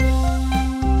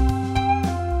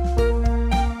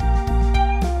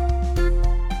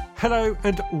Hello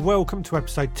and welcome to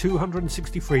episode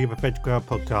 263 of the Veg Grower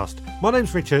Podcast. My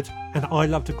name's Richard and I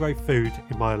love to grow food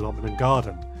in my allotment and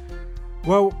garden.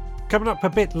 Well, coming up a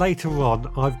bit later on,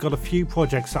 I've got a few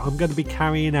projects that I'm going to be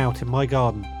carrying out in my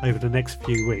garden over the next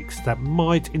few weeks that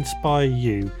might inspire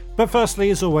you. But firstly,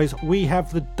 as always, we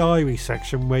have the diary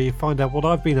section where you find out what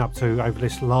I've been up to over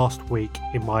this last week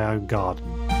in my own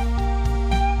garden.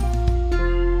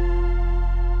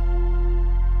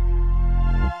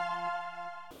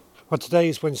 Well, today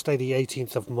is Wednesday the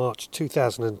 18th of March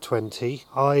 2020.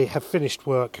 I have finished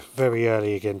work very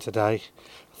early again today.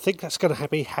 I think that's going to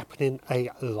be happening a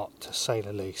lot, to say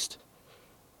the least.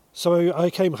 So I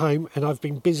came home and I've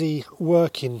been busy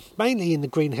working mainly in the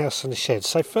greenhouse and the shed.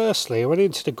 So firstly, I went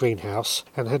into the greenhouse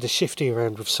and had a shifty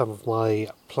around with some of my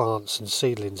plants and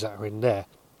seedlings that are in there.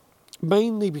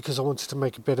 Mainly because I wanted to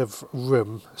make a bit of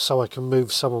room so I can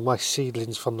move some of my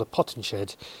seedlings from the potting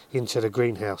shed into the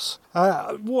greenhouse.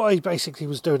 What I basically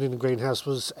was doing in the greenhouse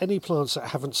was any plants that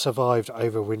haven't survived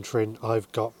overwintering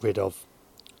I've got rid of.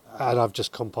 And I've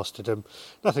just composted them.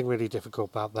 Nothing really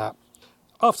difficult about that.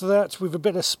 After that, with a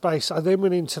bit of space, I then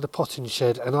went into the potting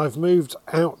shed and I've moved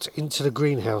out into the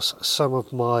greenhouse some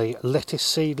of my lettuce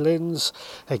seedlings,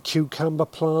 a cucumber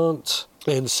plant,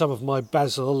 and some of my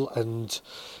basil and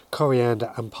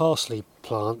coriander and parsley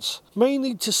plants,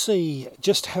 mainly to see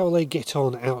just how they get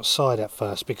on outside at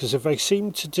first, because if they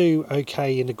seem to do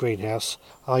okay in the greenhouse,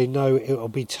 I know it will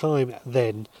be time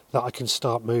then that I can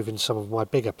start moving some of my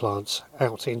bigger plants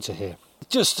out into here.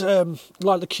 Just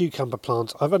like the cucumber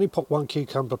plant, I've only put one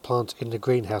cucumber plant in the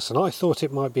greenhouse and I thought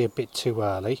it might be a bit too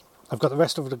early. I've got the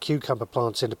rest of the cucumber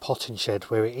plants in the potting shed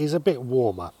where it is a bit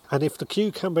warmer. And if the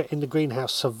cucumber in the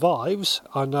greenhouse survives,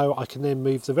 I know I can then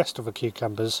move the rest of the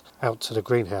cucumbers out to the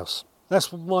greenhouse.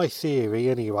 That's my theory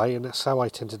anyway, and that's how I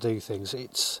tend to do things.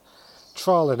 It's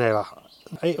trial and error.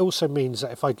 It also means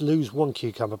that if I lose one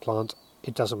cucumber plant,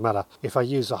 it doesn't matter. If I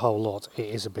use the whole lot, it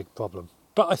is a big problem.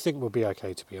 But I think we'll be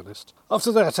okay, to be honest.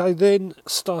 After that, I then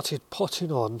started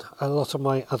potting on a lot of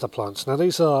my other plants. Now,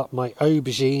 these are my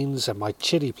aubergines and my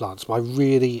chilli plants, my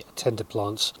really tender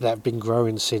plants that have been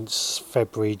growing since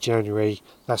February, January,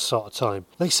 that sort of time.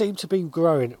 They seem to be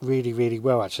growing really, really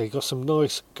well, actually. Got some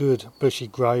nice, good, bushy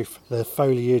growth. The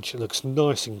foliage looks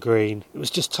nice and green. It was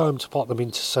just time to pot them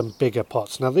into some bigger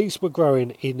pots. Now, these were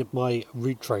growing in my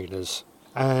root trainers.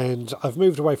 And I've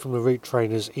moved away from the root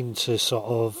trainers into sort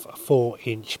of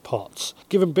 4-inch pots.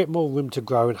 Give them a bit more room to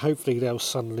grow and hopefully they'll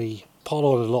suddenly pot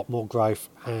on a lot more growth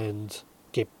and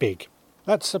get big.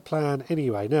 That's the plan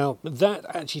anyway. Now, that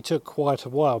actually took quite a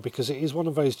while because it is one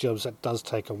of those jobs that does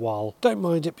take a while. Don't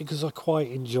mind it because I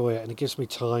quite enjoy it and it gives me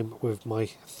time with my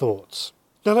thoughts.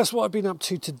 Now, that's what I've been up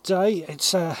to today.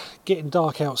 It's getting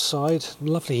dark outside.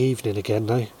 Lovely evening again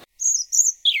though.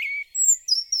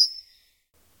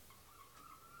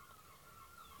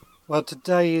 Well,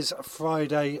 today is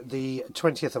Friday, the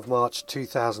 20th of March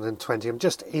 2020. I'm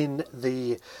just in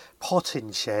the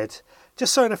potting shed,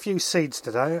 just sowing a few seeds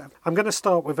today. I'm going to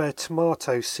start with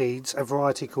tomato seeds, a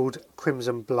variety called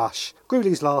Crimson Blush. Grew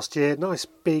these last year, nice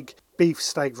big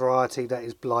beefsteak variety that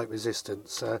is blight resistant.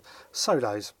 So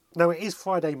those. Now, it is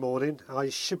Friday morning. I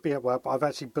should be at work, but I've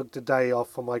actually booked a day off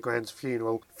for my grand's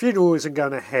funeral. Funeral isn't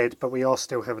going ahead, but we are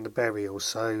still having the burial,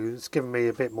 so it's given me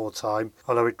a bit more time,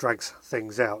 although it drags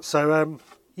things out. So,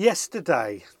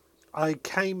 yesterday, I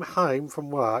came home from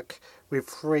work with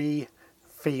 3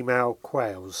 female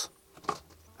quails.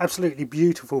 Absolutely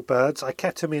beautiful birds. I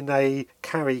kept them in a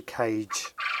carry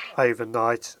cage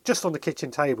overnight, just on the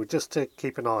kitchen table, just to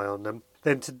keep an eye on them.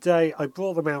 Then today I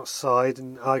brought them outside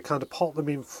and I kind of pot them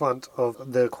in front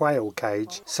of the quail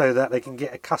cage so that they can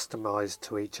get accustomed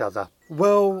to each other.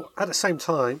 Well, at the same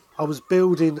time, I was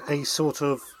building a sort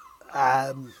of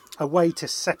a way to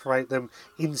separate them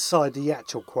inside the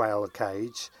actual quail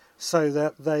cage so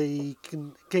that they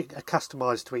can get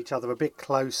accustomed to each other a bit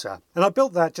closer. And I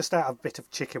built that just out of a bit of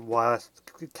chicken wire,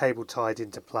 cable tied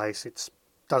into place. It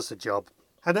does the job.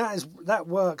 And that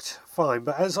worked fine,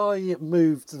 but as I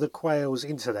moved the quails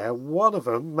into there, one of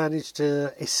them managed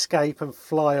to escape and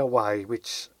fly away,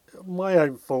 which my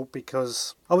own fault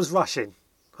because I was rushing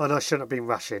and I shouldn't have been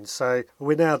rushing. So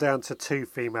we're now down to 2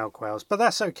 female quails, but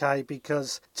that's okay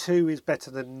because 2 is better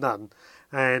than none.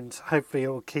 And hopefully it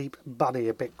will keep Bunny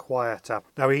a bit quieter.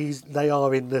 Now they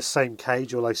are in the same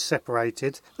cage, although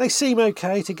separated. They seem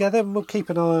okay together, and we'll keep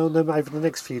an eye on them over the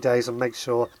next few days and make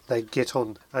sure they get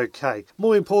on okay.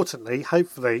 More importantly,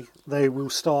 hopefully they will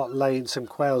start laying some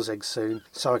quail's eggs soon,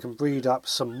 so I can breed up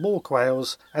some more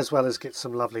quails as well as get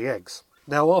some lovely eggs.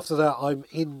 Now after that,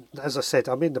 as I said,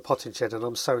 I'm in the potting shed and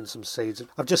I'm sowing some seeds.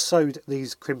 I've just sowed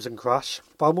these Crimson Crush,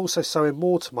 but I'm also sowing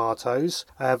more tomatoes,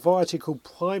 a variety called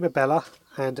Primabella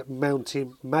and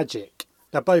Mountain Magic.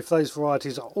 Now both those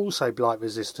varieties are also blight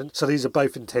resistant, so these are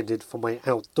both intended for my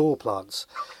outdoor plants.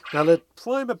 Now the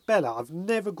Primabella I've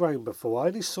never grown before. I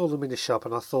only saw them in the shop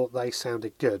and I thought they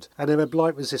sounded good. And they're a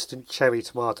blight resistant cherry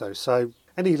tomato, so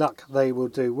any luck they will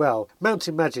do well.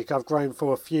 Mountain Magic I've grown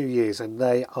for a few years and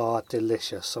they are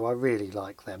delicious, so I really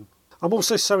like them. I'm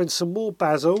also sowing some more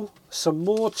basil, some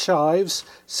more chives,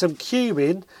 some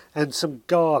cumin and some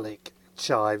garlic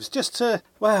chives, just to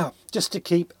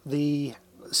keep the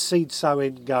seed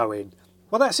sowing going.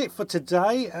 Well, that's it for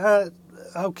today.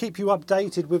 I'll keep you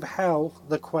updated with how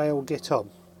the quail get on.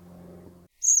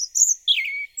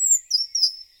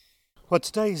 Well,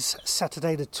 today's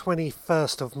Saturday the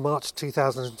 21st of March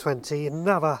 2020.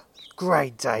 Another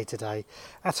great day today.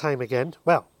 At home again.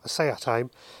 Well, I say at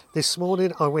home. This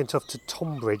morning I went off to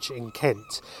Tonbridge in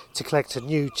Kent to collect a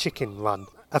new chicken run.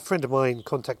 A friend of mine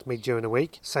contacted me during the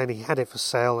week saying he had it for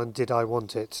sale and did I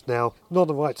want it. Now, not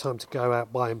the right time to go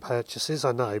out buying purchases,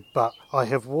 I know, but I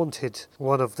have wanted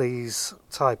one of these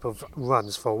type of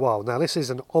runs for a while. Now, this is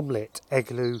an omelette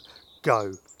igloo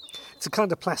go. It's a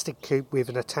kind of plastic coop with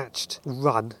an attached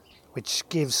run, which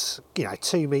gives,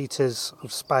 2 metres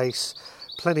of space,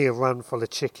 plenty of run for the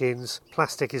chickens.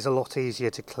 Plastic is a lot easier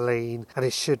to clean and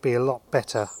it should be a lot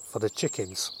better for the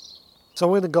chickens. So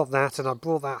I went and got that and I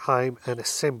brought that home and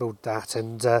assembled that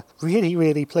and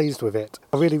really pleased with it.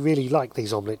 I really like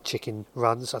these omelette chicken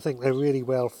runs. I think they're really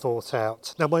well thought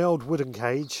out. Now my old wooden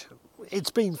cage,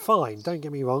 it's been fine, don't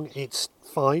get me wrong, it's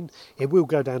fine. It will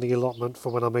go down the allotment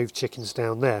for when I move chickens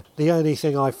down there. The only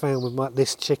thing I found with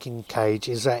this chicken cage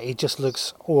is that it just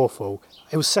looks awful.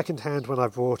 It was second hand when I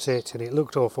bought it and it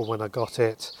looked awful when I got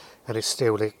it and it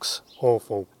still looks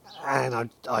awful. And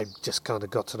I just kind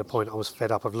of got to the point I was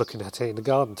fed up of looking at it in the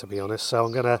garden, to be honest. So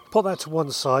I'm going to put that to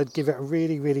one side, give it a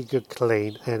really good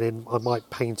clean, and then I might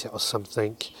paint it or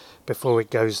something before it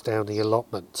goes down the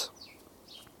allotment.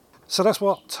 So that's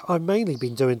what I've mainly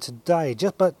been doing today,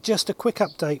 just a quick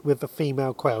update with the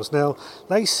female quails. Now,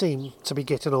 they seem to be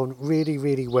getting on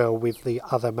really well with the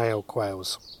other male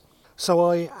quails.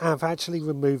 So I have actually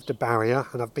removed the barrier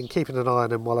and I've been keeping an eye on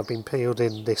them while I've been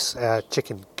building this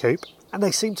chicken coop. And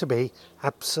they seem to be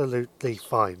absolutely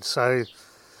fine. So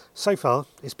far,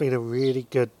 it's been a really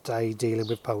good day dealing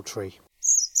with poultry.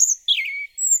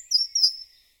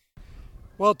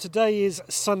 Well, today is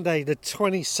Sunday, the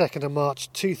 22nd of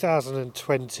March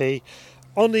 2020.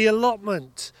 On the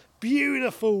allotment,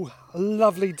 beautiful,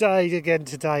 lovely day again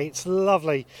today. It's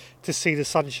lovely to see the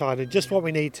sunshine and just what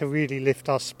we need to really lift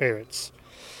our spirits.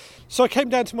 So I came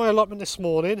down to my allotment this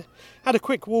morning, had a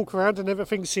quick walk around and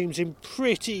everything seems in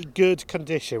pretty good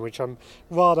condition, which I'm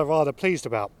rather pleased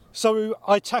about. So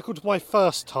I tackled my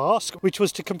first task, which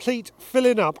was to complete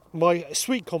filling up my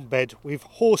sweet corn bed with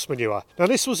horse manure. Now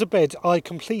this was a bed I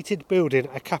completed building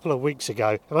a couple of weeks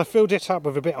ago and I filled it up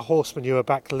with a bit of horse manure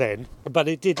back then, but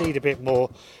it did need a bit more,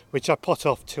 which I pot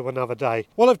off to another day.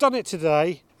 Well, I've done it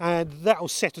today and that'll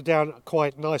settle down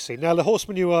quite nicely. Now the horse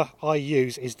manure I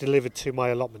use is delivered to my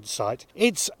allotment site.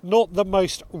 It's not the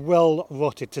most well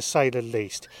rotted, to say the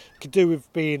least. Could do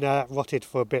with being rotted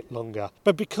for a bit longer,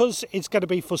 but because it's going to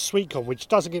be for sweet corn, which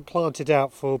doesn't get planted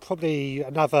out for probably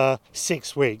another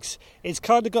 6 weeks, it's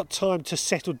kind of got time to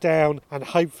settle down and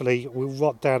hopefully will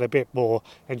rot down a bit more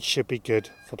and should be good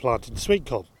for planting sweet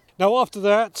corn. Now after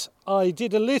that I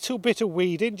did a little bit of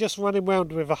weeding, just running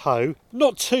around with a hoe.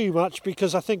 Not too much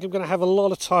because I think I'm going to have a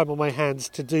lot of time on my hands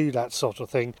to do that sort of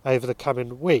thing over the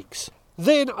coming weeks.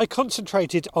 Then I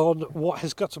concentrated on what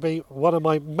has got to be one of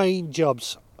my main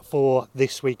jobs for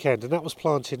this weekend, and that was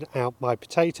planting out my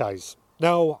potatoes.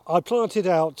 Now, I planted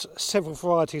out several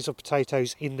varieties of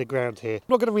potatoes in the ground here. I'm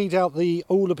not going to read out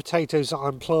all the potatoes that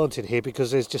I'm planting here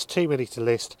because there's just too many to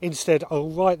list. Instead, I'll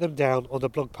write them down on the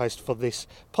blog post for this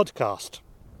podcast.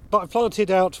 But I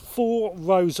planted out 4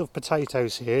 rows of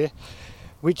potatoes here,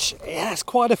 which has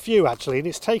quite a few actually, and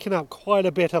it's taken up quite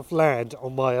a bit of land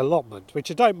on my allotment,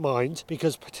 which I don't mind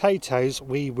because potatoes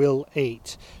we will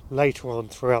eat later on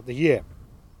throughout the year.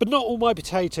 But not all my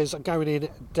potatoes are going in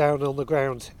down on the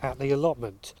ground at the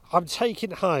allotment. I'm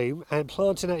taking home and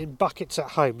planting it in buckets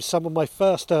at home, some of my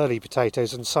first early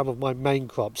potatoes and some of my main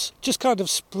crops. Just kind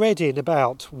of spreading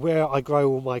about where I grow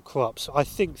all my crops. I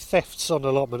think thefts on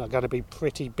allotment are going to be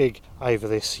pretty big over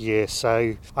this year,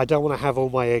 so I don't want to have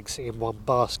all my eggs in one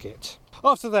basket.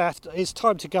 after that, it's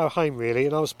time to go home really,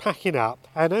 and I was packing up,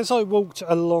 and as I walked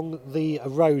along the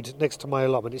road next to my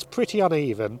allotment, it's pretty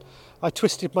uneven, I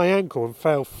twisted my ankle and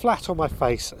fell flat on my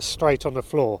face straight on the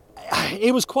floor.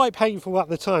 It was quite painful at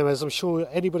the time, as I'm sure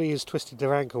anybody who's twisted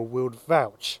their ankle will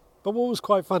vouch. But what was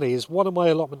quite funny is one of my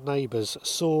allotment neighbours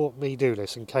saw me do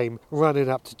this and came running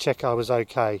up to check I was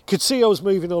okay. Could see I was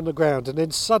moving on the ground, and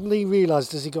then suddenly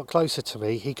realised as he got closer to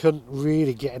me he couldn't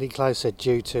really get any closer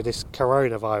due to this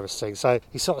coronavirus thing. So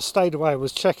he sort of stayed away and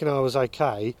was checking I was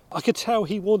okay. I could tell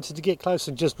he wanted to get close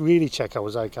and just really check I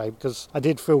was okay, because I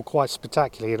did feel quite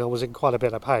spectacularly and I was in quite a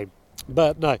bit of pain.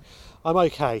 But no, I'm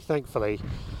okay, thankfully.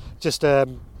 Just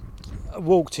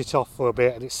walked it off for a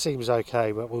bit and it seems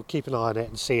okay, but we'll keep an eye on it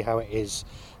and see how it is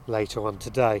later on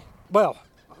today. Well,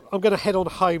 I'm going to head on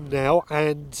home now,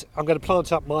 and I'm going to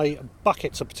plant up my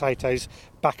buckets of potatoes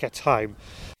back at home.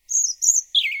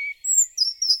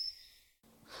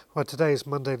 Well, today is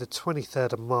Monday the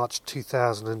 23rd of March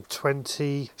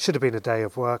 2020. Should have been a day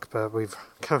of work, but with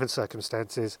current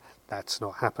circumstances that's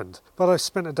not happened. But I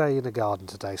spent a day in the garden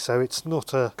today, so it's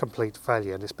not a complete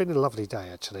failure, and it's been a lovely day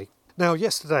actually. Now,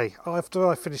 yesterday, after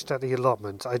I finished at the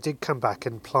allotment, I did come back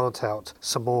and plant out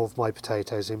some more of my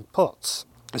potatoes in pots.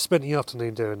 I spent the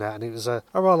afternoon doing that, and it was a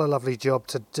rather lovely job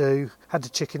to do. Had the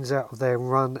chickens out of their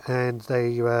run, and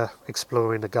they were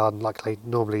exploring the garden like they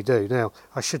normally do. Now,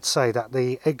 I should say that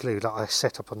the igloo that I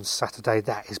set up on Saturday,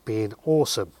 that is being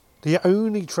awesome. The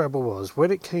only trouble was,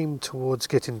 when it came towards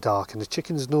getting dark, and the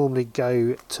chickens normally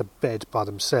go to bed by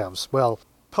themselves, well,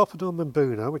 Poppadom and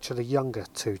Boona, which are the younger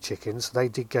two chickens, they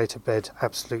did go to bed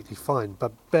absolutely fine,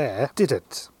 but Bear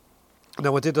didn't.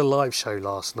 Now, I did a live show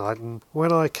last night, and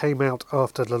when I came out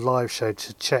after the live show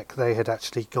to check they had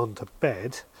actually gone to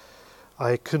bed,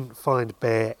 I couldn't find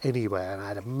Bear anywhere, and I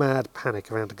had a mad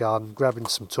panic around the garden, grabbing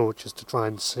some torches to try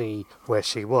and see where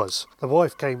she was. The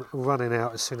wife came running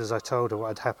out as soon as I told her what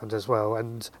had happened as well,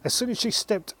 and as soon as she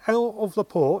stepped out of the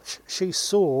porch, she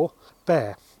saw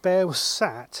Bear. Bear was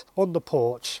sat on the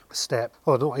porch step,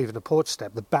 or not even the porch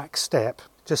step, the back step,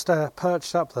 just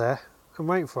perched up there and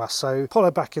waiting for us. So put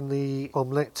her back in the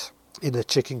omelette in the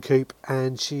chicken coop,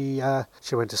 and she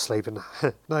went to sleep, and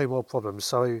no more problems.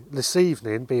 So this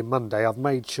evening, being Monday, I've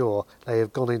made sure they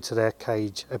have gone into their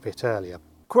cage a bit earlier.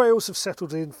 Quails have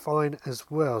settled in fine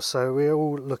as well, so we're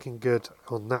all looking good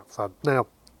on that front. Now,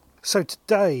 so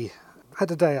today, had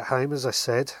a day at home, as I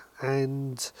said,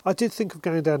 and I did think of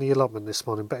going down the allotment this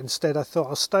morning, but instead I thought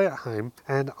I'll stay at home,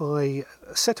 and I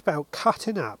set about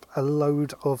cutting up a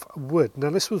load of wood. Now,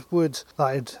 this was wood that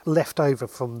I had left over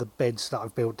from the beds that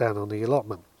I've built down on the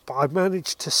allotment, but I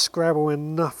managed to scrabble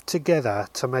enough together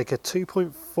to make a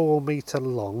 2.4 metre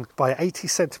long by 80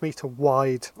 centimetre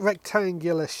wide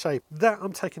rectangular shape. That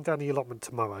I'm taking down the allotment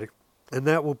tomorrow, and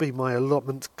that will be my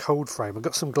allotment cold frame. I've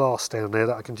got some glass down there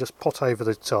that I can just pot over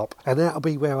the top, and that'll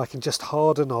be where I can just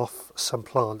harden off some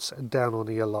plants down on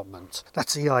the allotment.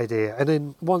 That's the idea. And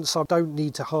then once I don't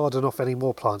need to harden off any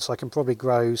more plants, I can probably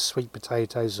grow sweet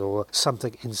potatoes or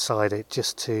something inside it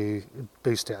just to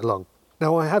boost it along.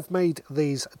 Now, I have made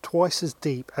these twice as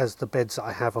deep as the beds that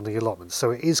I have on the allotment,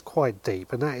 so it is quite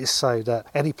deep, and that is so that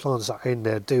any plants that are in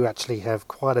there do actually have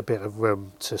quite a bit of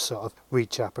room to sort of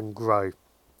reach up and grow.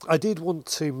 I did want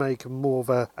to make more of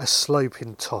a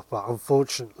sloping top, but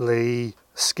unfortunately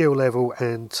skill level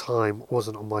and time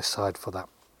wasn't on my side for that.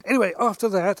 Anyway, after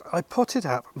that I potted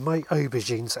up my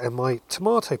aubergines and my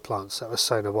tomato plants that were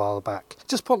sown a while back.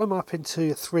 Just put them up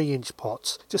into 3-inch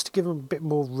pots just to give them a bit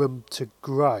more room to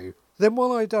grow. Then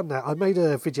while I'd done that, I made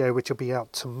a video which will be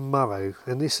out tomorrow,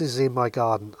 and this is in my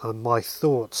garden and my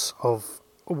thoughts of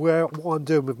what I'm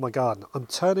doing with my garden. I'm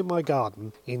turning my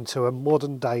garden into a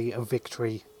modern day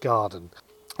victory garden.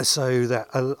 So that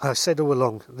I said all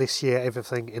along this year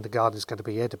everything in the garden is going to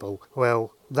be edible.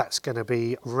 Well, that's going to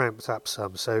be ramped up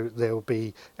some. So there'll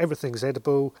be everything's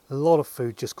edible, a lot of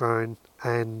food just growing,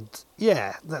 and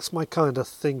yeah, that's my kind of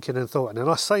thinking and thought. And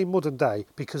I say modern day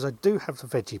because I do have the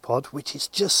veggie pod, which is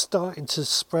just starting to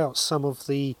sprout some of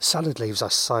the salad leaves I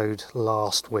sowed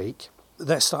last week.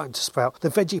 They're starting to sprout. The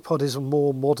veggie pod is a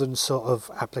more modern sort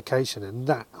of application, and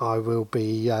that I will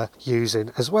be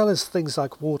using, as well as things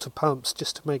like water pumps,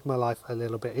 just to make my life a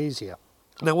little bit easier.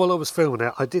 Now, while I was filming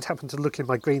it, I did happen to look in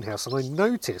my greenhouse, and I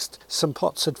noticed some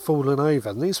pots had fallen over,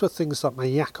 and these were things like my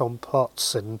yacon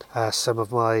pots and some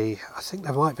of my, I think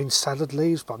there might have been salad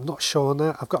leaves, but I'm not sure on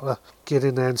that. I've got to get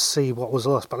in there and see what was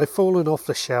lost, but they've fallen off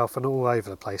the shelf and all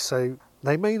over the place. So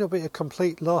they may not be a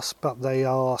complete loss, but they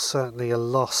are certainly a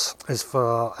loss as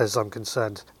far as I'm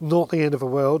concerned. Not the end of the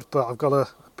world, but I've got to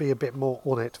be a bit more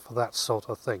on it for that sort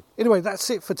of thing. Anyway, that's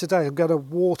it for today. I'm going to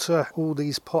water all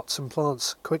these pots and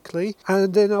plants quickly,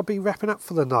 and then I'll be wrapping up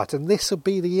for the night, and this will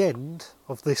be the end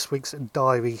of this week's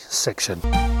diary section.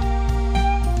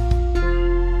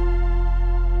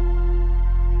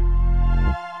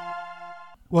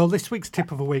 Well, this week's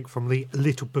tip of the week from the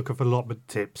Little Book of Allotment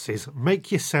Tips is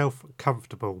make yourself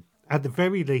comfortable. At the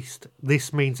very least,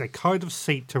 this means a kind of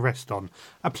seat to rest on.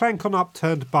 A plank on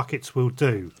upturned buckets will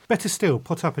do. Better still,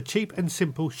 put up a cheap and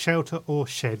simple shelter or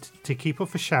shed to keep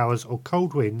off the showers or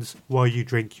cold winds while you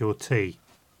drink your tea.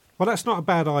 Well, that's not a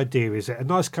bad idea, is it? A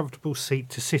nice comfortable seat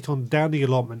to sit on down the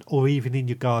allotment or even in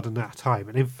your garden at home.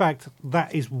 And in fact,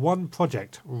 that is one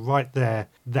project right there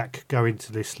that could go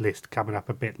into this list coming up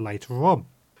a bit later on.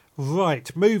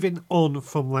 Right, moving on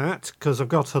from that, because I've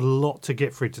got a lot to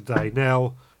get through today.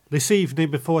 Now, this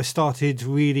evening, before I started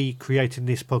really creating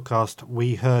this podcast,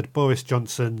 we heard Boris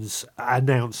Johnson's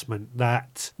announcement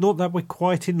that, not that we're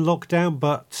quite in lockdown,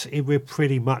 but we're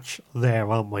pretty much there,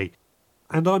 aren't we?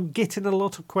 And I'm getting a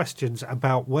lot of questions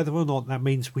about whether or not that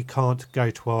means we can't go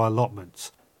to our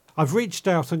allotments. I've reached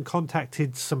out and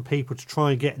contacted some people to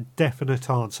try and get a definite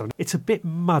answer. It's a bit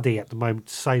muddy at the moment,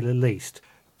 to say the least.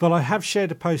 But I have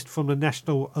shared a post from the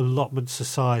National Allotment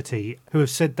Society who have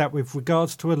said that with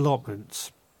regards to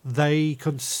allotments, they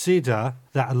consider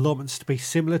that allotments to be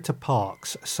similar to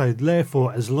parks. So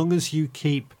therefore, as long as you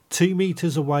keep 2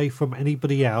 metres away from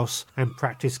anybody else and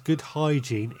practice good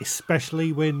hygiene,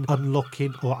 especially when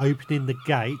unlocking or opening the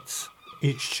gates,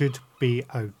 it should be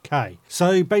okay.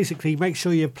 So basically, make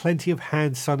sure you have plenty of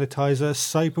hand sanitizer,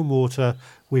 soap and water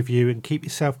with you, and keep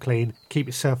yourself clean, keep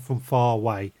yourself from far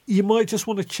away. You might just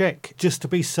want to check just to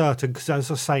be certain, because as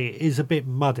I say, it is a bit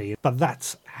muddy, but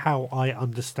that's how I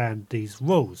understand these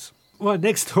rules. Right,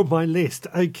 next on my list.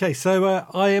 Okay, so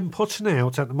I am putting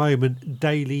out at the moment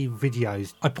daily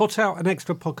videos. I put out an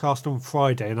extra podcast on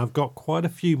Friday, and I've got quite a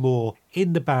few more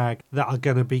in the bag that are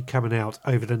going to be coming out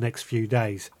over the next few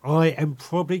days. I am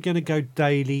probably going to go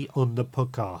daily on the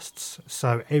podcasts.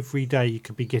 So every day you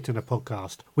could be getting a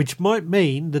podcast, which might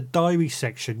mean the diary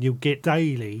section you'll get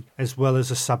daily as well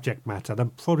as a subject matter. They'll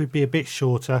probably be a bit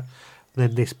shorter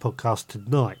than this podcast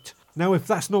tonight. Now, if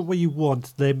that's not what you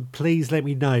want, then please let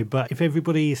me know. But if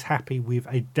everybody is happy with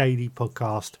a daily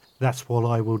podcast, that's what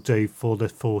I will do for the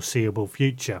foreseeable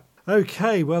future.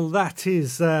 Okay, well, that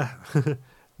is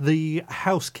the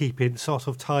housekeeping sort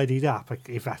of tidied up,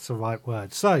 if that's the right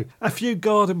word. So, a few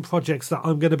garden projects that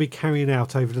I'm going to be carrying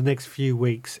out over the next few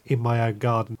weeks in my own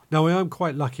garden. Now, I am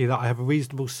quite lucky that I have a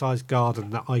reasonable sized garden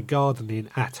that I garden in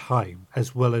at home,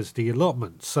 as well as the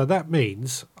allotment. So that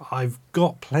means I've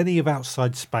got plenty of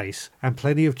outside space and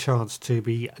plenty of chance to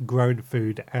be growing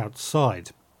food outside.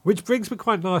 Which brings me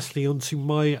quite nicely onto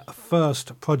my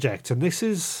first project, and this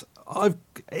is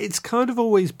it's kind of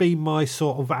always been my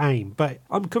sort of aim, but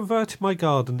I'm converting my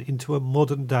garden into a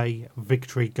modern day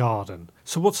victory garden.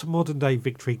 So what's a modern day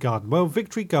victory garden? Well,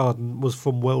 victory garden was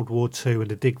from World War II and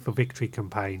the Dig for Victory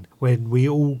campaign, when we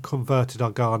all converted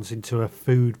our gardens into a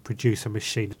food producer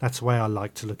machine. That's the way I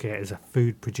like to look at it, as a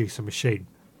food producer machine.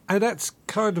 And that's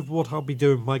kind of what I'll be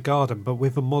doing in my garden, but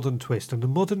with a modern twist. And the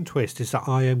modern twist is that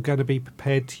I am going to be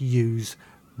prepared to use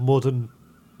modern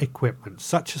equipment,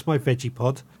 such as my veggie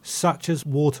pod, such as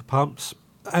water pumps,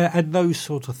 and those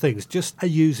sort of things, just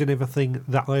using everything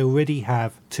that I already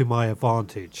have to my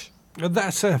advantage. And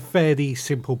that's a fairly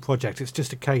simple project. It's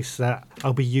just a case that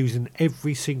I'll be using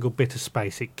every single bit of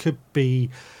space. It could be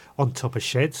on top of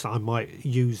sheds. I might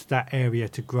use that area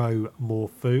to grow more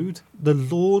food. The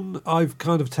lawn, I've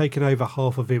kind of taken over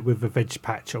half of it with the veg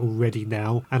patch already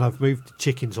now, and I've moved the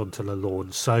chickens onto the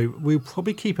lawn. So we'll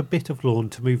probably keep a bit of lawn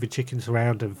to move the chickens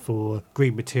around and for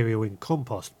green material in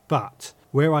compost. But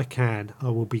where I can, I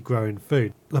will be growing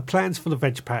food. The plans for the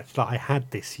veg patch that I had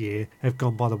this year have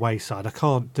gone by the wayside. I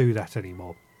can't do that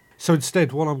anymore. So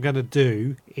instead, what I'm going to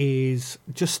do is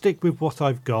just stick with what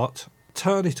I've got,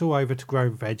 turn it all over to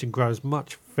growing veg, and grow as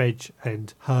much veg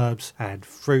and herbs and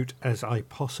fruit as I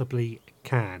possibly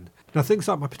can. Now, things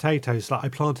like my potatoes that I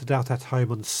planted out at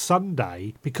home on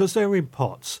Sunday, because they're in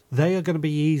pots, they are going to be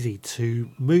easy to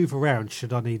move around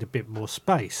should I need a bit more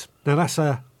space. Now, that's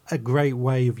a great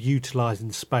way of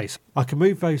utilising space. I can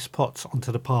move those pots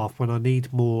onto the path when I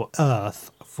need more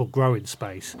earth for growing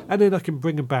space, and then I can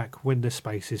bring them back when the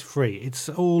space is free. It's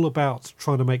all about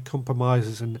trying to make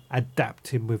compromises and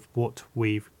adapting with what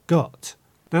we've got.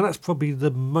 Now that's probably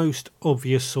the most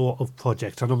obvious sort of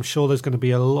project, and I'm sure there's going to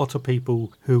be a lot of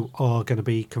people who are going to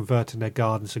be converting their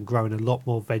gardens and growing a lot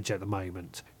more veg at the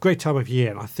moment. Great time of year,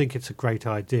 and I think it's a great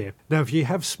idea. Now if you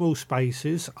have small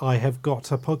spaces, I have got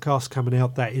a podcast coming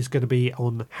out that is going to be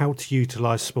on how to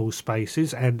utilise small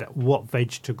spaces and what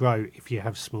veg to grow if you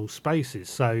have small spaces.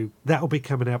 So that'll be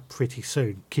coming out pretty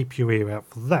soon. Keep your ear out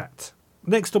for that.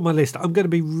 Next on my list, I'm going to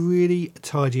be really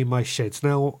tidying my sheds.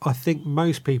 Now, I think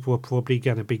most people are probably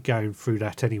going to be going through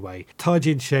that anyway.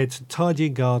 Tidying sheds,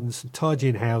 tidying gardens,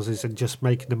 tidying houses, and just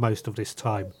making the most of this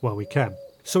time while we can.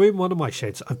 So in one of my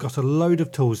sheds, I've got a load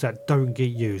of tools that don't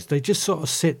get used. They just sort of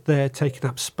sit there taking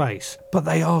up space. But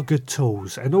they are good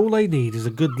tools, and all they need is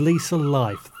a good lease of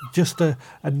life. Just a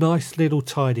nice little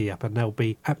tidy up, and they'll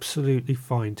be absolutely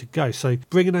fine to go. So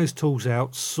bringing those tools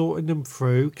out, sorting them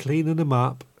through, cleaning them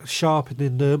up,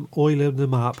 sharpening them, oiling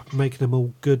them up, making them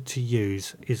all good to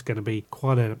use is going to be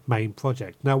quite a main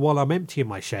project. Now while I'm emptying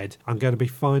my shed, I'm going to be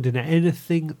finding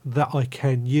anything that I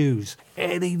can use.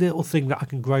 Any little thing that I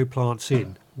can grow plants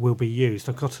in will be used.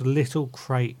 I've got a little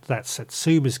crate that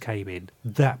Satsumas came in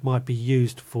that might be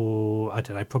used for, I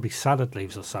don't know, probably salad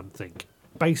leaves or something.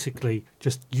 Basically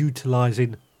just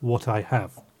utilising what I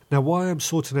have. Now while I'm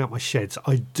sorting out my sheds,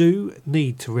 I do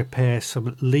need to repair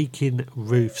some leaking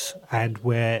roofs and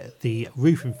where the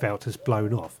roofing felt has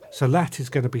blown off. So that is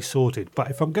going to be sorted.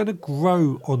 But if I'm going to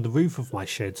grow on the roof of my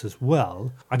sheds as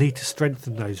well, I need to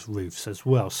strengthen those roofs as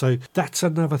well. So that's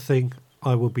another thing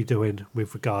I will be doing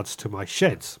with regards to my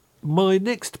sheds. My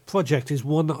next project is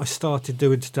one that I started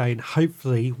doing today and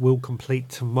hopefully will complete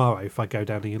tomorrow if I go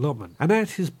down the allotment. And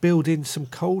that is building some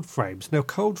cold frames. Now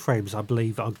cold frames I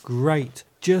believe are great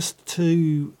just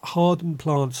to harden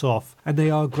plants off, and they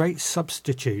are a great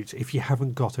substitute if you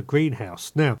haven't got a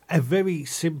greenhouse. Now a very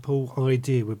simple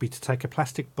idea would be to take a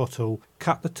plastic bottle,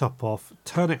 cut the top off,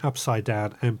 turn it upside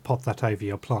down and pop that over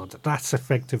your plant. That's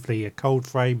effectively a cold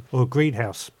frame or a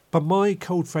greenhouse. But my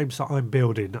cold frames that I'm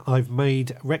building, I've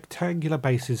made rectangular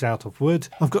bases out of wood.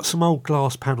 I've got some old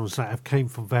glass panels that have came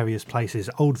from various places,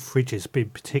 old fridges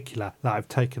in particular, that I've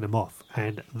taken them off.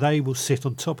 And they will sit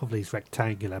on top of these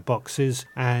rectangular boxes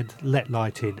and let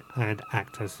light in and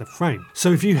act as the frame.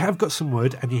 So if you have got some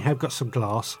wood and you have got some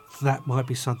glass, that might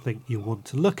be something you want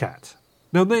to look at.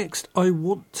 Now next, I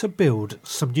want to build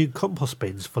some new compost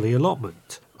bins for the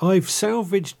allotment. I've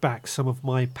salvaged back some of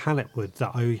my pallet wood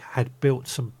that I had built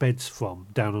some beds from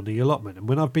down on the allotment, and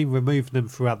when I've been removing them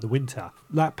throughout the winter,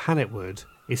 that pallet wood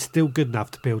is still good enough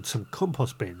to build some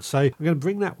compost bins. So I'm going to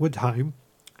bring that wood home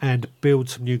and build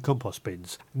some new compost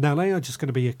bins. Now they are just going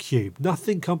to be a cube,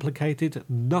 nothing complicated,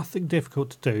 nothing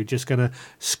difficult to do, just going to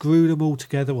screw them all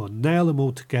together or nail them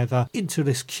all together into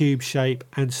this cube shape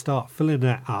and start filling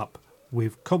that up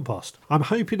with compost. I'm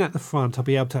hoping at the front I'll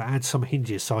be able to add some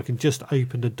hinges so I can just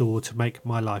open the door to make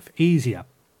my life easier.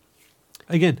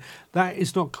 Again, that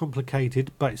is not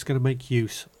complicated, but it's going to make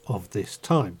use of this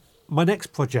time. My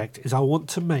next project is I want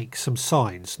to make some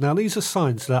signs. Now these are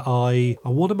signs that I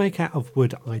want to make out of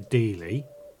wood ideally,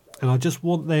 and I just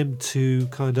want them to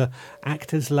kind of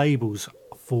act as labels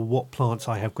for what plants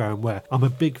I have grown where. I'm a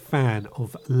big fan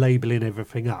of labelling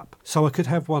everything up. So I could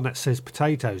have one that says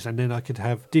potatoes, and then I could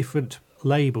have different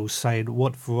labels saying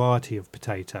what variety of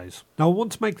potatoes. Now I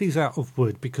want to make these out of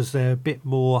wood because they're a bit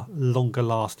more longer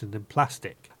lasting than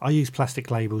plastic. I use plastic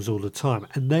labels all the time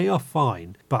and they are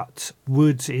fine, but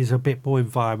wood is a bit more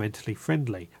environmentally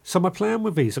friendly. So my plan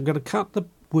with these, I'm going to cut the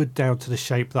wood down to the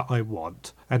shape that I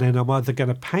want, and then I'm either going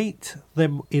to paint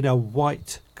them in a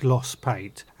white gloss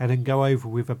paint and then go over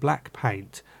with a black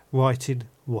paint writing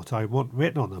what I want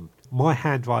written on them. My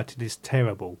handwriting is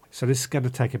terrible, so this is going to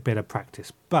take a bit of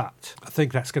practice, but I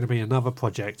think that's going to be another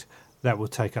project that will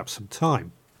take up some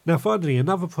time. Now finally,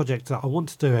 another project that I want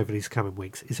to do over these coming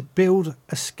weeks is build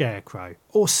a scarecrow,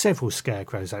 or several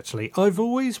scarecrows actually. I've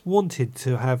always wanted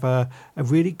to have a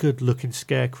really good looking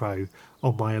scarecrow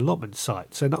on my allotment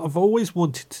sites, and I've always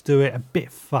wanted to do it a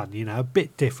bit fun, you know, a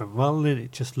bit different, rather than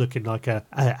it just looking like a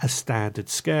standard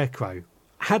scarecrow.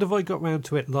 Had I got round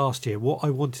to it last year, what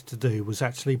I wanted to do was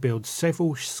actually build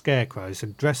several scarecrows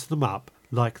and dress them up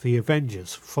like the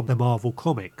Avengers from the Marvel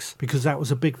comics, because that was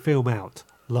a big film out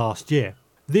last year.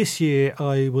 This year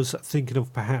I was thinking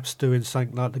of perhaps doing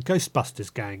something like the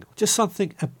Ghostbusters gang, just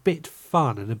something a bit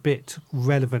fun and a bit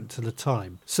relevant to the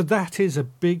time. So that is a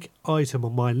big item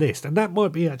on my list, and that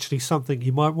might be actually something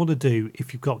you might want to do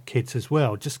if you've got kids as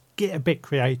well. Just get a bit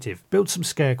creative, build some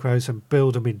scarecrows and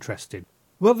build them interesting.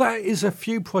 Well, that is a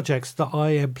few projects that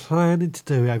I am planning to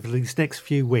do over these next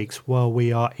few weeks while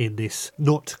we are in this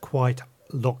not quite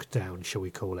lockdown, shall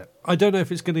we call it. I don't know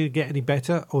if it's going to get any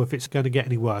better or if it's going to get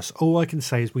any worse. All I can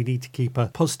say is we need to keep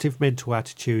a positive mental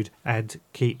attitude and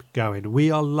keep going. We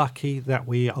are lucky that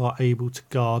we are able to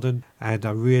garden, and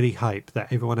I really hope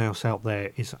that everyone else out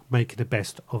there is making the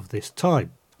best of this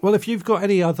time. Well, if you've got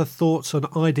any other thoughts on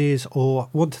ideas or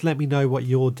want to let me know what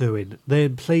you're doing,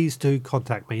 then please do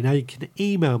contact me. Now you can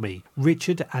email me,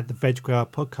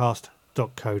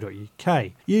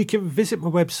 richard@theveggrowerpodcast.co.uk. You can visit my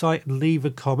website and leave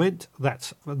a comment.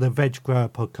 That's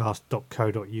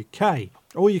theveggrowerpodcast.co.uk.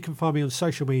 Or you can find me on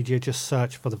social media, just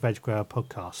search for the Veg Grower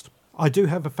Podcast. I do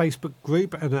have a Facebook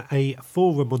group and a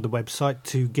forum on the website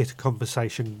to get a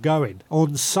conversation going.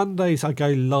 On Sundays I go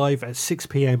live at 6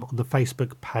 p.m. on the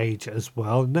Facebook page as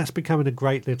well, and that's becoming a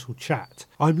great little chat.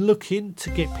 I'm looking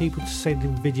to get people to send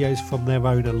in videos from their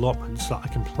own allotments so that I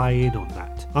can play in on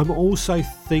that. I'm also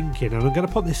thinking, and I'm going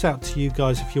to put this out to you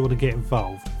guys if you want to get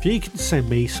involved, if you can send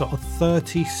me sort of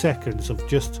 30 seconds of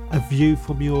just a view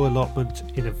from your allotment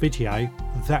in a video,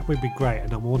 that would be great,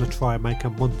 and I want to try and make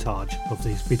a montage of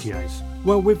these videos.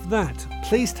 Well, with that,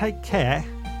 please take care,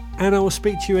 and I will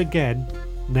speak to you again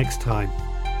next time.